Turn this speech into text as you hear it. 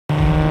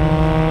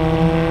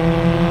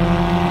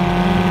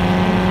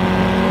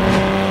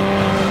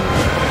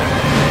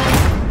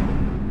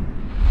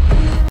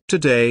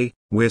Today,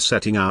 we're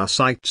setting our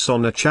sights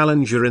on a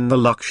challenger in the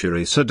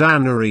luxury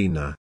sedan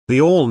arena,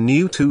 the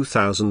all-new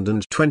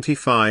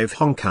 2025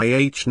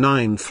 Hongqi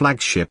H9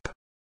 Flagship.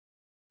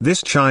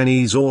 This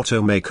Chinese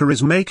automaker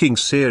is making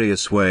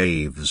serious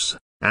waves,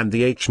 and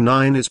the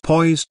H9 is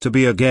poised to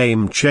be a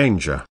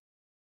game-changer.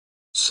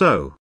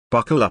 So,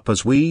 buckle up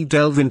as we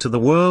delve into the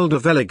world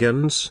of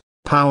elegance,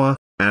 power,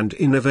 and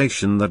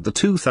innovation that the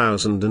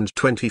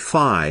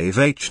 2025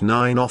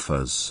 H9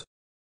 offers.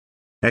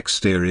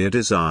 Exterior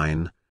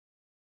design.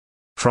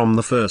 From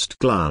the first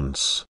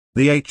glance,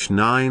 the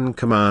H9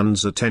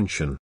 commands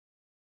attention.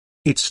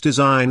 Its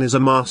design is a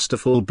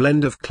masterful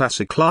blend of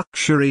classic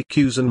luxury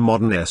cues and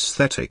modern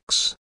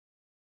aesthetics.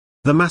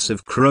 The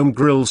massive chrome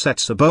grille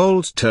sets a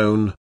bold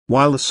tone,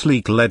 while the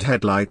sleek LED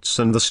headlights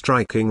and the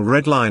striking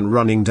red line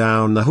running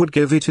down the hood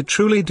give it a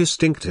truly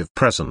distinctive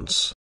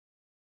presence.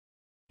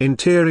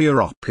 Interior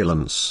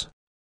opulence.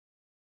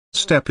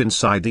 Step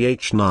inside the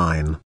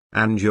H9,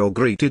 and you're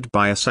greeted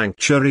by a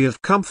sanctuary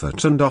of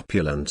comfort and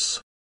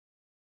opulence.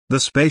 The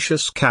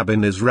spacious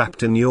cabin is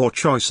wrapped in your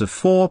choice of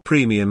 4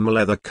 premium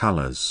leather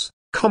colors,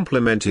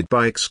 complemented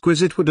by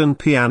exquisite wood and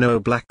piano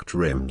black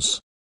trims.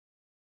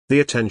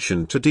 The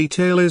attention to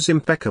detail is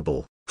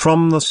impeccable,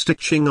 from the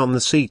stitching on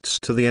the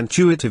seats to the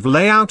intuitive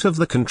layout of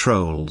the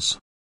controls.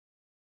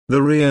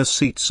 The rear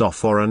seats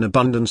offer an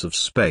abundance of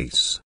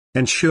space,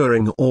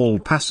 ensuring all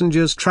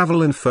passengers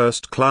travel in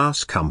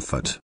first-class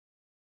comfort.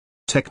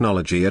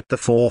 Technology at the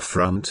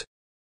forefront.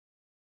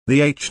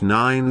 The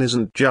H9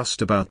 isn't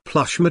just about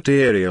plush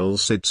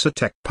materials, it's a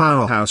tech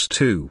powerhouse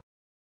too.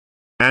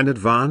 An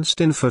advanced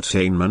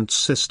infotainment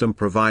system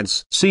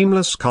provides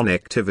seamless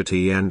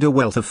connectivity and a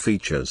wealth of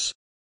features.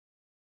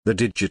 The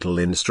digital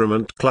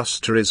instrument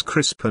cluster is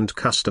crisp and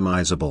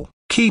customizable,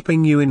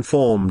 keeping you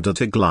informed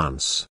at a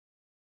glance.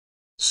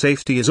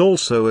 Safety is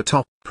also a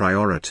top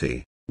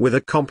priority, with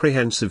a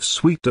comprehensive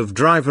suite of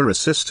driver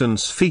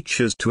assistance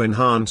features to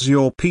enhance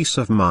your peace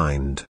of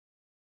mind.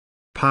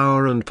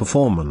 Power and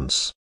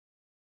performance.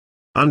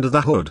 Under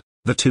the hood,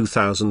 the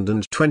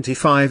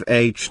 2025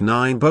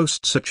 H9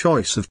 boasts a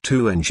choice of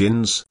 2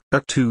 engines,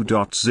 a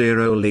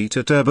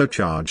 2.0-litre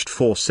turbocharged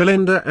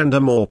 4-cylinder and a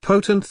more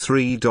potent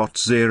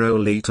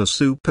 3.0-litre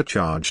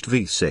supercharged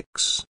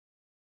V6.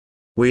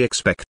 We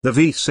expect the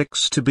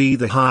V6 to be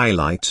the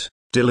highlight,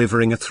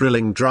 delivering a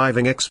thrilling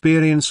driving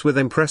experience with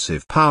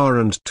impressive power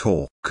and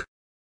torque.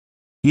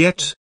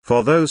 Yet,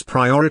 for those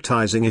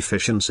prioritizing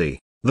efficiency,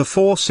 the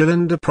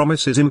 4-cylinder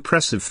promises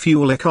impressive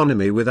fuel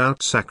economy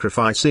without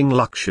sacrificing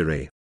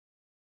luxury.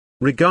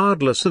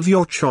 Regardless of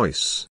your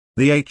choice,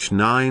 the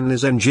H9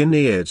 is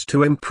engineered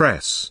to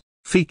impress,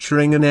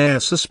 featuring an air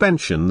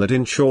suspension that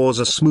ensures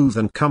a smooth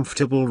and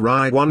comfortable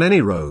ride on any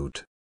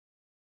road.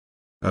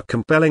 A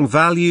compelling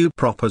value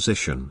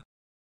proposition.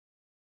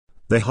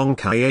 The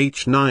Hongqi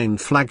H9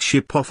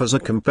 Flagship offers a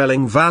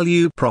compelling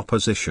value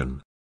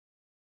proposition.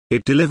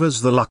 It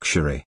delivers the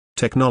luxury,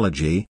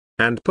 technology,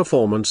 and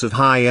performance of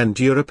high-end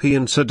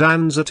European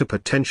sedans at a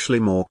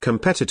potentially more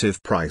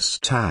competitive price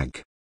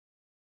tag.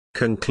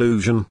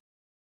 Conclusion.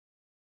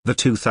 The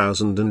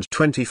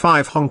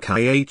 2025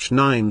 Hongqi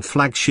H9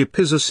 Flagship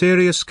is a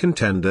serious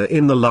contender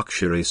in the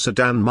luxury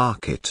sedan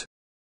market.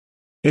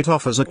 It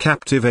offers a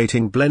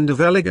captivating blend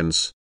of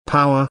elegance,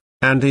 power,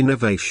 and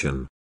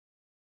innovation.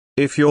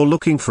 If you're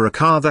looking for a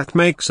car that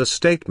makes a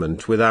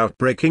statement without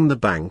breaking the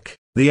bank,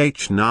 the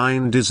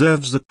H9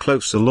 deserves a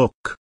closer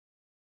look.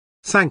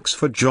 Thanks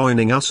for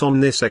joining us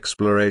on this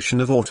exploration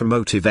of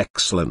automotive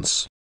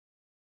excellence.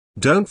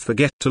 Don't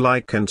forget to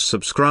like and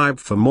subscribe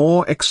for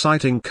more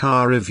exciting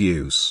car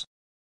reviews.